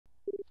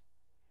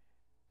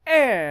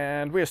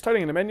And we are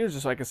starting in the menu,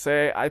 just so I can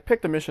say. I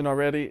picked a mission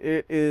already.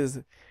 It is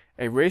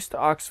a race to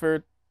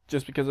Oxford,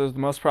 just because it was the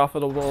most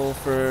profitable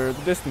for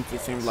the distance,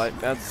 it seemed like.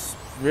 That's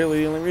really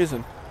the only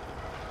reason.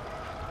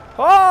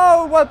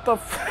 Oh, what the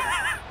f-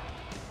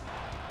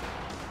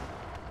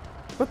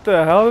 What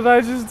the hell did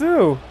I just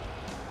do?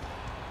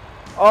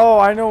 Oh,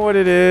 I know what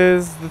it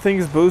is. The thing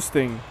is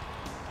boosting.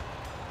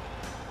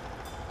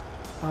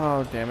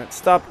 Oh, damn it.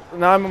 Stop.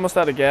 Now I'm almost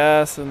out of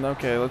gas, and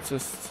okay, let's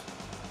just...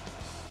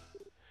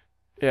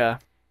 Yeah.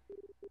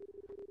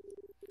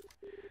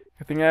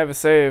 Good thing I have a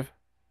save.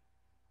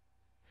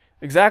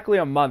 Exactly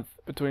a month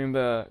between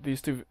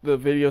these two, the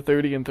video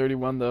 30 and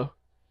 31, though.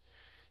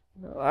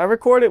 I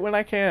record it when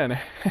I can.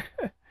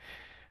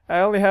 I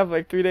only have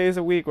like 3 days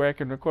a week where I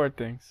can record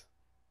things.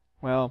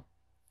 Well,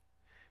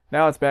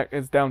 now it's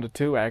down to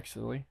 2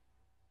 actually.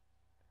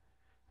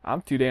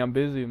 I'm too damn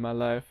busy in my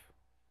life.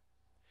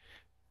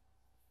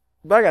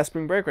 But I got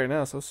spring break right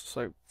now, so it's just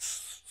like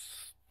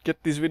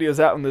get these videos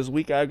out in this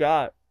week I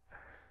got.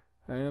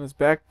 And it's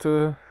back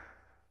to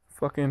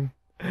fucking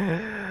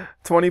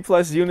 20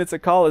 plus units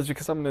at college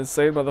because I'm an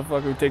insane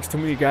motherfucker who takes too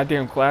many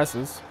goddamn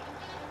classes.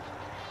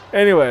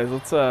 Anyways,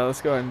 let's go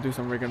ahead and do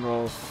some rig and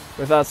rolls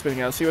without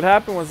spinning out. See, what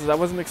happened was I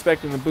wasn't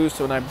expecting the boost,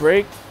 so when I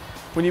braked,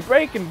 when you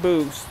brake and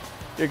boost,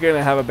 you're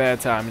gonna have a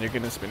bad time and you're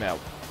gonna spin out.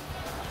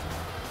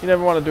 You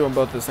never want to do them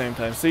both at the same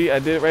time. See, I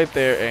did it right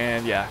there,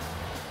 and yeah,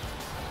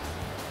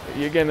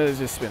 you're gonna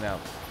just spin out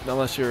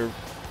unless you're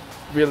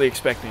really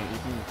expecting it. You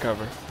can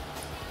recover.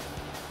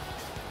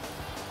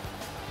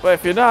 But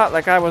if you're not,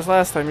 like I was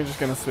last time, you're just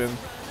gonna spin.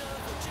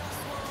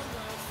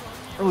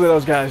 Look at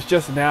those guys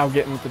just now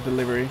getting with the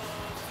delivery.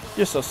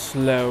 You're so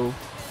slow.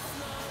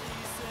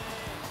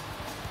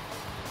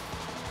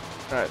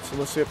 Alright, so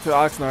let's see up to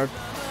Oxnard.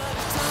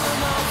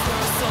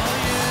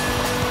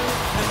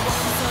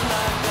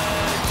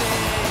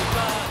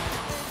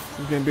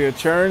 There's gonna be a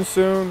churn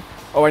soon.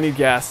 Oh, I need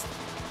gas.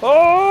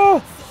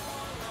 Oh!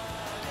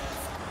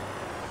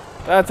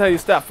 That's how you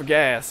stop for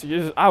gas.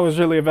 I was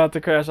really about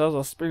to crash. I was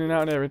all spinning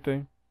out and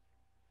everything.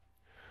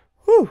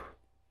 Whew.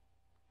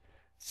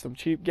 Some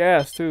cheap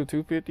gas too.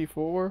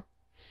 $2.54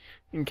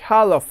 in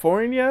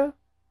California.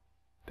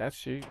 That's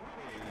cheap.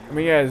 I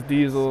mean, yeah, it's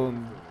diesel.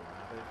 And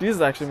diesel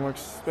is actually more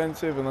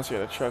expensive unless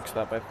you're at a truck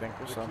stop, I think,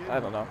 or something. I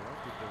don't know.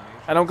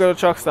 I don't go to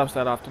truck stops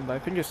that often, but I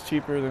think it's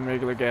cheaper than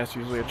regular gas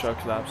usually at truck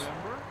stops.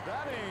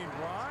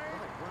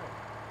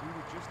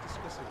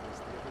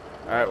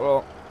 Alright,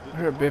 well,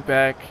 we're a bit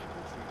back.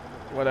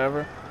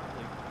 Whatever.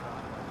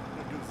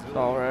 It's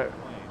alright.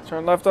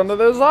 Turn left onto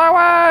this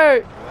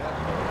highway!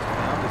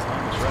 Found his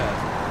home address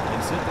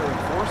and sent their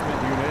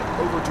enforcement unit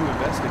over to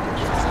investigate.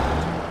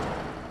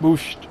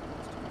 Boost.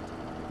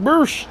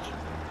 Boost!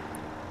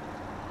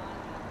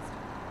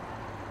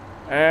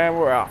 And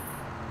we're off.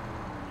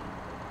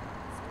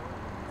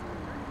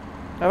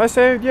 Have I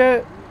saved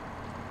yet?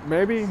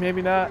 Maybe,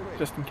 maybe not.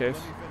 Just in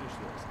case.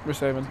 We're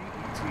saving.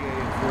 TA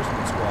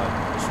enforcement squad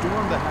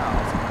stormed the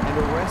house and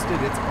arrested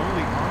its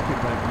only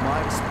occupant,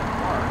 Mike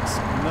Sparks,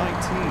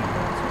 19.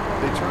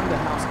 They turned the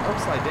house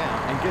upside down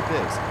and get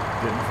this,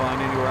 didn't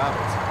find any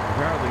rabbits.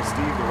 Apparently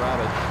Steve the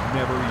rabbit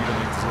never even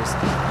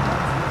existed.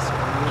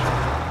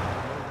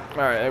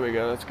 Alright, there we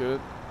go, that's good.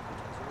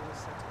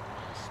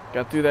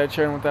 Got through that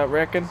turn without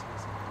wrecking.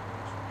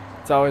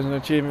 It's always an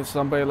achievement for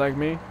somebody like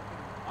me.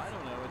 I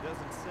don't know, it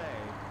doesn't say,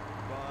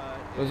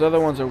 but... Those other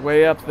ones are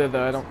way up there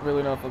though, I don't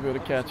really know if I'll be able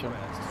to catch them.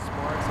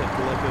 Sparks had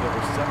collected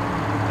over $700,000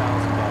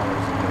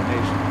 in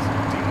donations.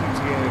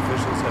 DETA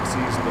officials have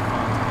seized the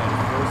funds and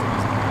frozen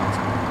his accounts,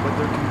 but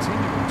they're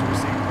continuing to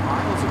receive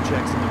piles of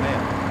checks in the mail.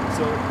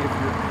 So if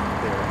you're out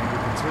there and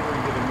you're considering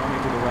giving money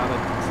to the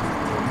rabbit,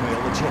 mail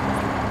a check.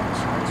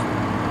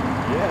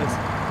 Yes,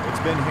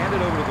 it's been handed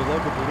over to the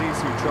local police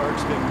who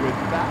charged him with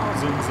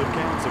thousands of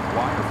counts of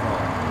wire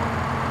fraud.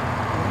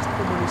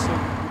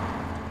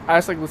 I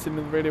just like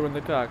listening to the radio when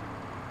they talk.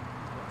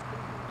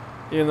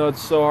 Even though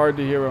it's so hard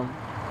to hear them.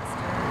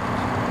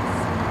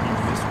 He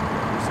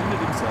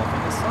misrepresented himself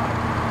and his son,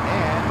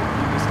 and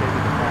he misstated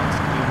the facts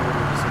in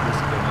order to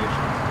solicit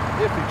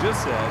donations. If he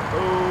just said,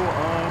 "Oh,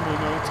 I'm a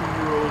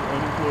 19-year-old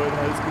unemployed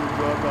high school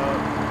dropout.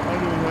 I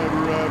don't have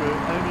a rabbit.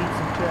 I need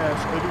some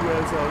cash.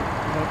 Otherwise, I'll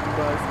have to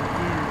buy some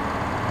food,"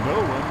 no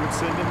one would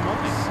send him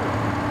money.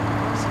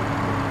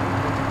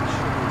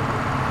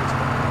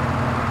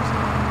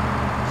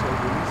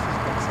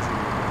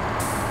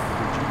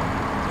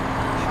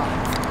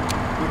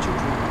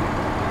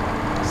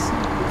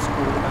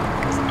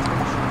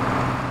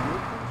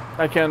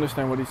 I can't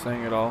understand what he's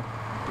saying at all.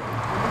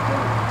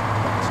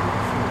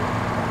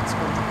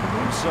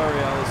 I'm sorry,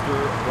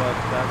 Alistair, but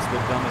that's the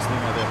dumbest thing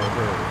I've ever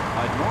heard.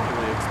 I'd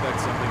normally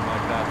expect something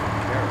like that from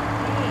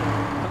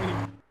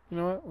Karen. You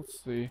know what? Let's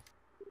see.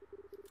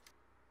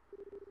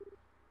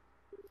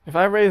 If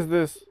I raise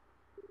this,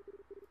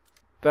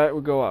 that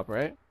would go up,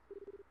 right?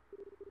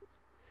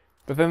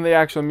 But then the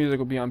actual music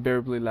will be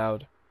unbearably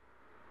loud.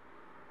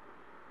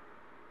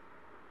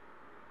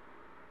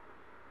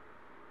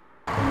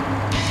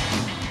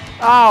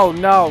 Oh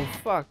no,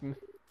 fuck.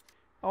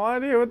 I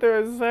want to hear what they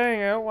were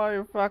saying. I don't want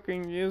your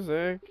fucking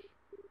music.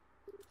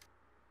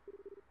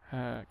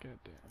 Ah, god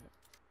damn it.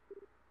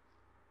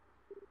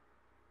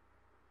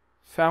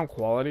 Sound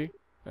quality?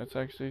 That's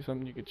actually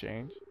something you could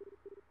change.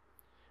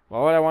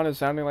 Why would I want it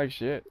sounding like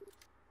shit?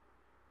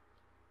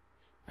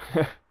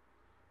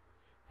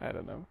 I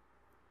don't know.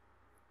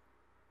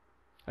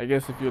 I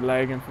guess if you're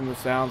lagging from the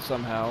sound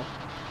somehow,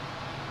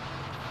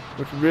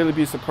 which would really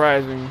be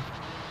surprising.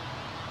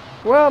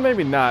 Well,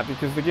 maybe not,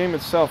 because the game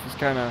itself is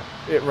kinda,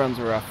 it runs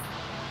rough.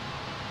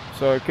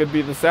 So it could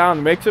be the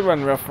sound makes it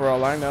run rough for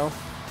all I know.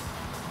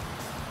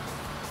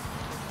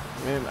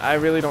 I mean, I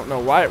really don't know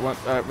why it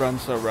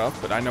runs so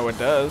rough, but I know it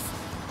does.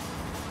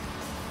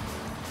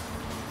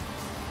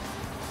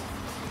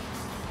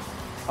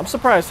 I'm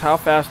surprised how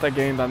fast I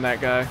gained on that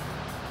guy.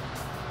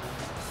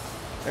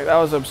 Like, that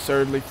was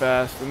absurdly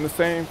fast, and the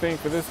same thing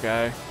for this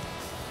guy.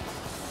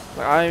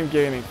 Like, I am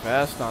gaining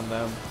fast on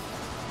them.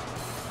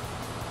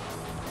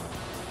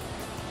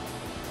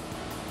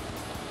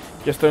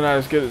 Guess they're not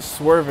as good at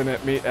swerving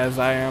at me as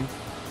I am.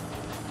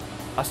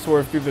 I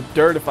swerve through the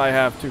dirt if I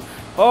have to.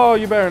 Oh,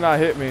 you better not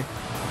hit me.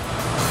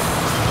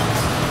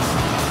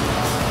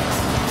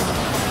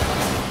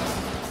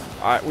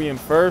 Alright, we in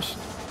first.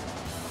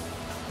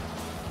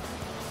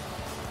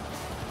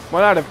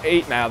 1 out of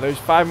 8 now. There's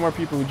 5 more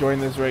people who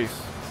joined this race.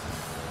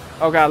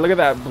 Oh god, look at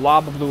that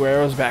blob of blue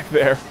arrows back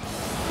there.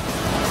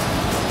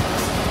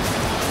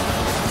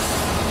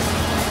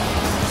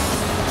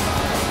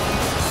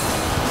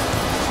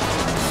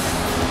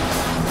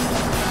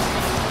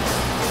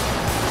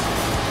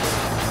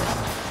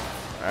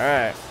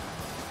 Alright.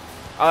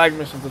 I like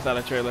missions without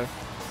a trailer.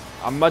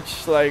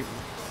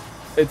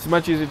 It's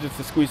much easier just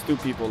to squeeze through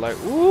people, like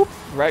whoop,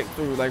 right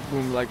through, like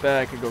boom, like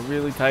that. I could go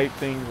really tight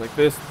things like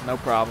this, no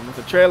problem. With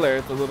a trailer,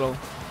 it's a little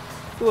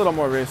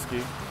more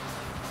risky.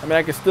 I mean,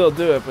 I can still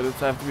do it, but it's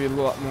have to be a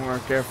lot more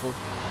careful.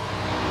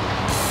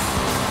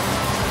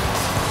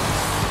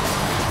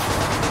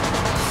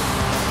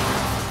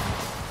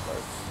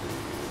 Let's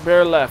see.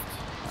 Bear left.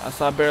 I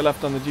saw bear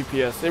left on the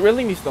GPS. It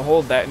really needs to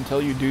hold that until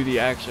you do the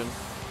action.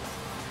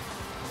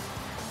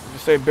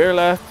 Just say bear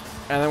left,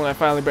 and then when I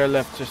finally bear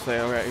left, just say,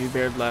 alright, he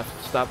bared left.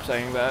 Stop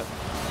saying that.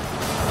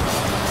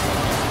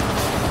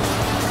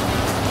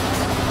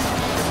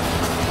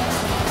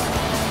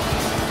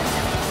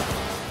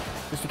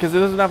 Just because it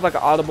doesn't have like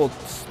an audible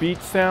speech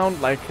sound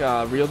like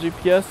real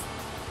GPS,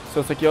 so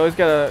it's like you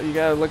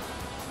gotta look,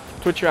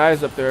 twitch your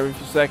eyes up there every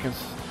few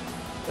seconds,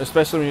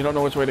 especially when you don't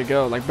know which way to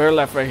go. Like bear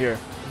left right here.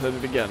 I said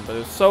it again, but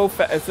it's so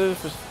fast.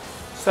 It's for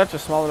such a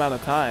small amount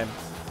of time.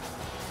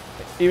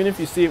 Even if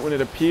you see it when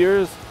it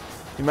appears,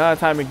 the amount of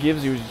time it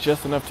gives you is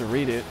just enough to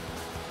read it.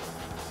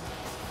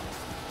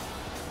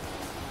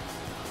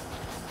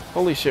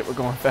 Holy shit, we're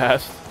going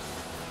fast.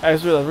 I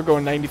just realized we're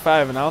going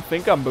 95 and I don't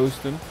think I'm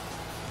boosting.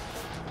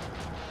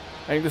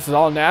 I think this is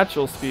all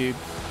natural speed.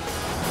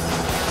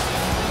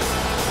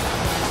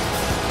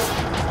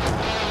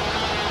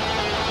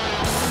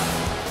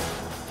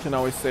 Can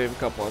always save a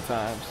couple of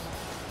times.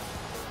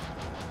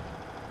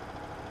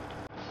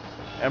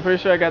 I'm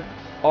pretty sure I got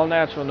all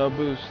natural, no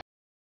boost.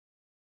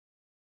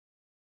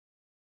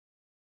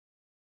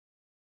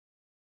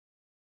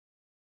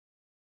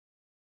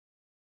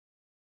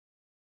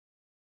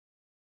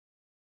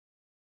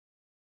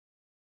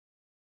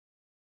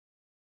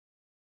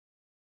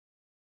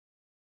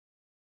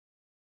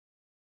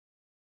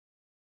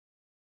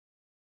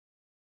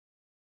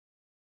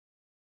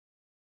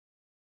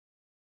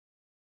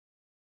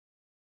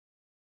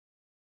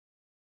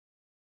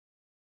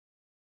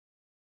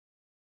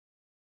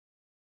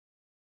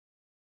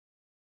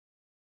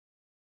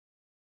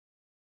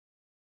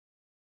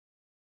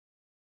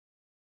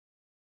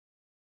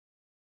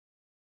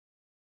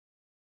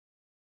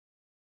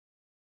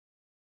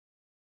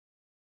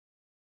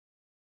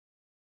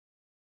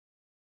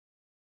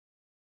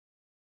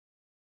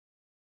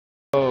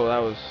 Oh,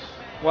 that was...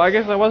 Well, I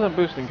guess I wasn't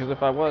boosting, because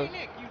if I was...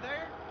 Hey, Nick, you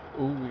there?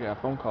 Ooh, we got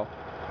a phone call.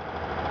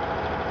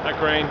 Hi,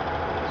 Crane.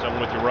 Someone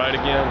with your ride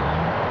again?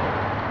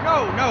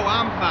 No,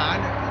 I'm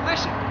fine.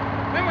 Listen,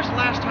 when was the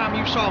last time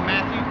you saw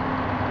Matthew?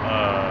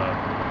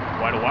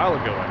 Quite a while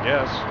ago, I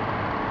guess.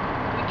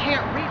 We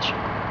can't reach him.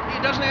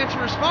 He doesn't answer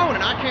his phone,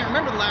 and I can't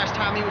remember the last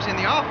time he was in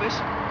the office.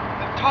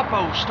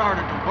 Topo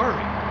started to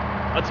worry.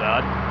 That's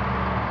odd.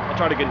 I'll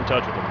try to get in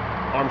touch with him.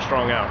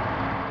 Armstrong out.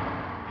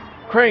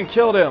 Crane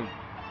killed him!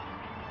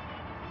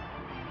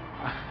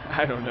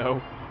 I don't know.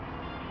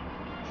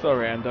 So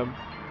random.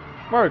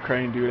 Why would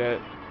Crane do that?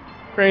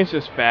 Crane's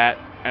just fat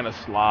and a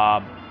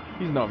slob.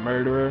 He's no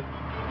murderer.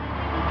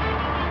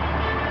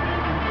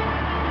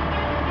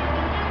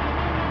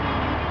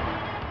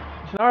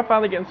 So now I'm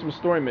finally getting some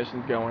story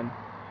missions going.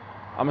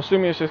 I'm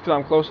assuming it's just because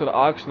I'm closer to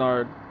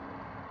Oxnard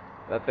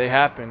that they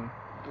happen.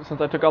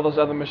 Since I took all those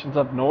other missions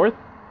up north,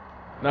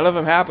 none of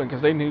them happened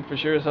because they knew for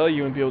sure as hell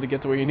you wouldn't be able to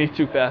get to where you need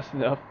to fast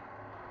enough.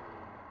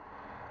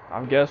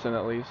 I'm guessing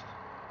at least.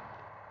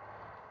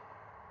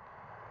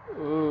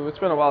 Ooh, it's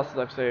been a while since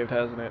I've saved,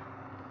 hasn't it?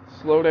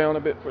 Slow down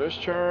a bit for this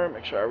turn,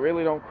 make sure I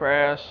really don't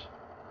crash.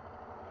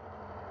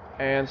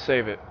 And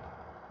save it.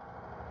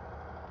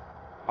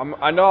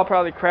 I know I'll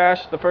probably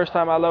crash the first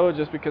time I load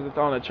just because it's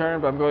on a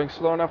turn, but I'm going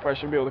slow enough where I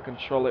should be able to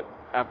control it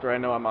after I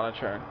know I'm on a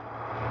turn.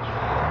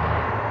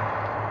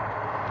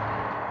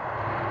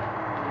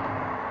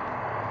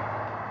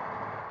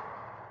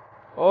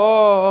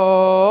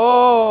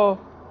 Oh!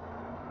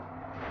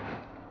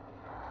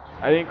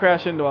 I didn't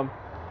crash into him.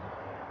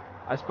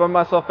 I spun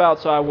myself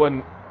out so I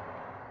wouldn't.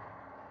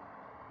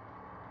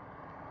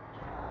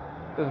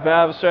 As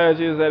bad of a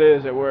strategy as that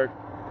is, it worked.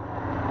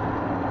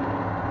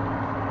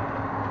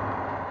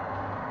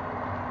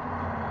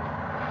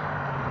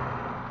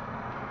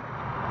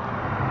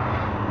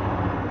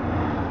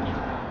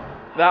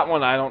 That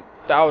one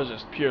that was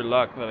just pure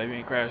luck that I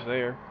didn't crash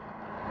there.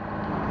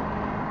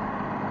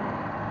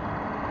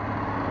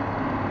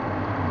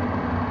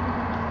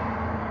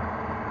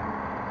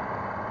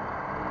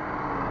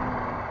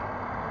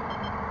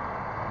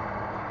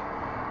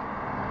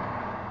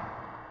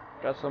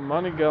 Got some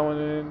money going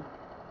in.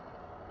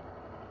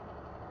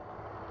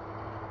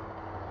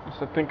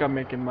 I think I'm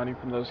making money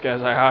from those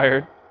guys I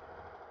hired.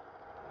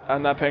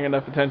 I'm not paying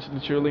enough attention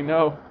to truly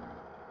know.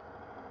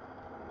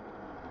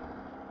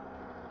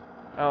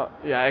 Oh,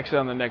 yeah, exit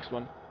on the next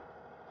one.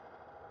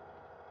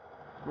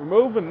 We're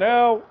moving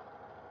now.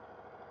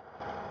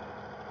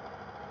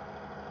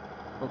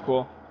 Oh,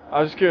 cool.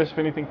 I was just curious if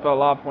anything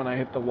fell off when I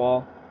hit the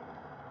wall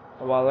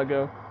a while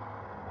ago.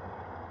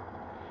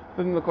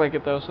 Doesn't look like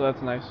it though, so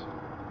that's nice.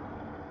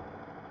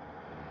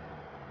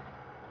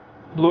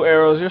 Blue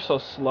arrows, you're so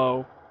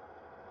slow.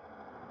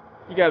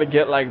 You gotta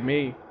get like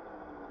me.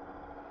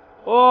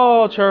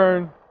 Oh,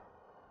 turn.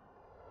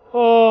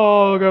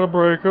 Oh, I got a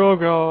break. Oh,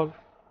 God.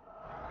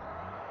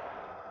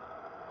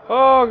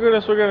 Oh,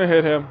 goodness, we're gonna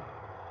hit him.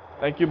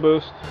 Thank you,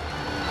 boost.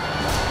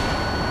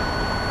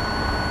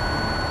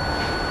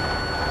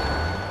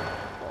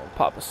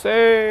 Pop a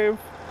save.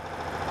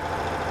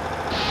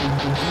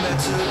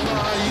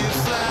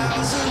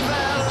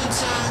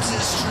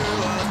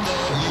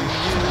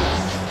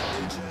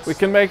 We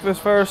can make this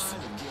first.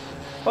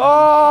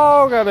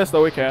 Oh, goodness,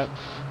 no, we can't.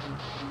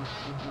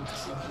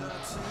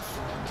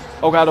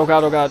 Oh, God, oh,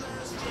 God, oh, God.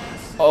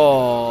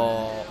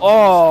 Oh,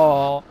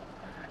 oh.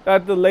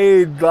 That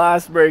delayed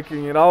glass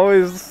breaking. It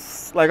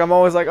always, like, I'm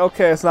always like,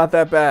 okay, it's not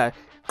that bad.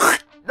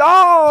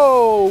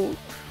 No!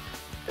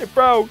 It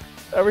broke.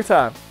 Every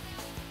time.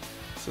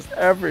 It's just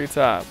every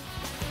time.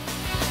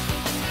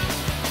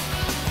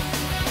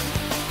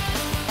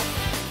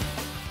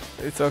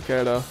 It's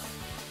okay, though.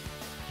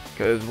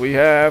 Because we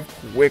have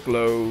quick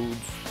loads.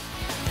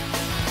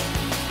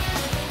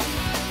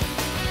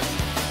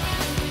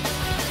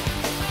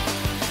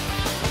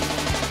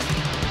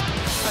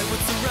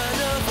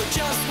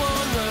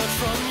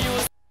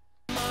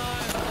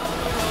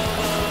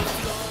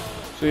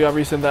 See how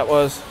recent that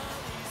was.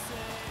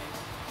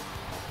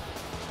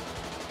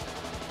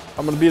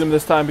 I'm gonna beat him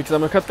this time because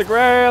I'm gonna cut the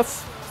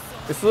grass.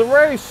 This is a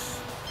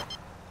race.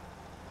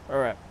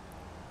 Alright.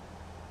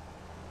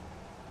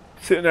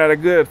 Sitting at a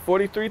good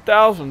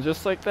 43,000,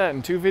 just like that.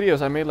 In 2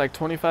 videos I made like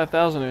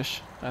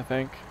 25,000-ish, I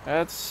think.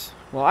 That's,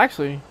 well,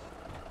 actually,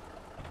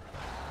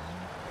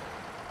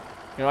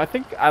 you know, I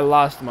think I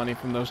lost money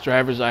from those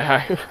drivers I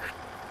hired.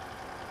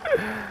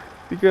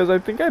 Because I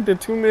think I did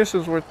 2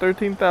 missions worth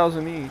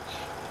 13,000 each.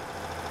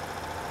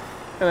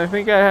 And I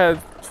think I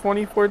had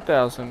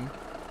 24,000.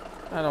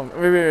 I don't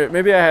know.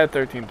 Maybe I had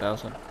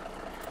 13,000.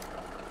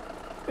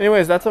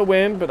 Anyways, that's a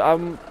win, but I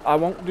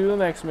won't do the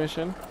next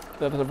mission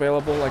that is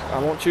available. Like, I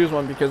won't choose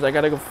one because I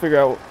gotta go figure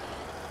out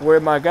where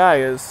my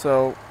guy is.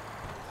 So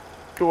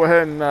go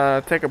ahead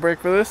and take a break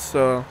for this.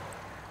 So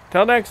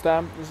till next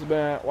time, this has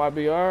been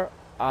WhyBeAre.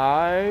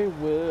 I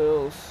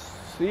will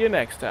see you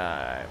next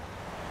time.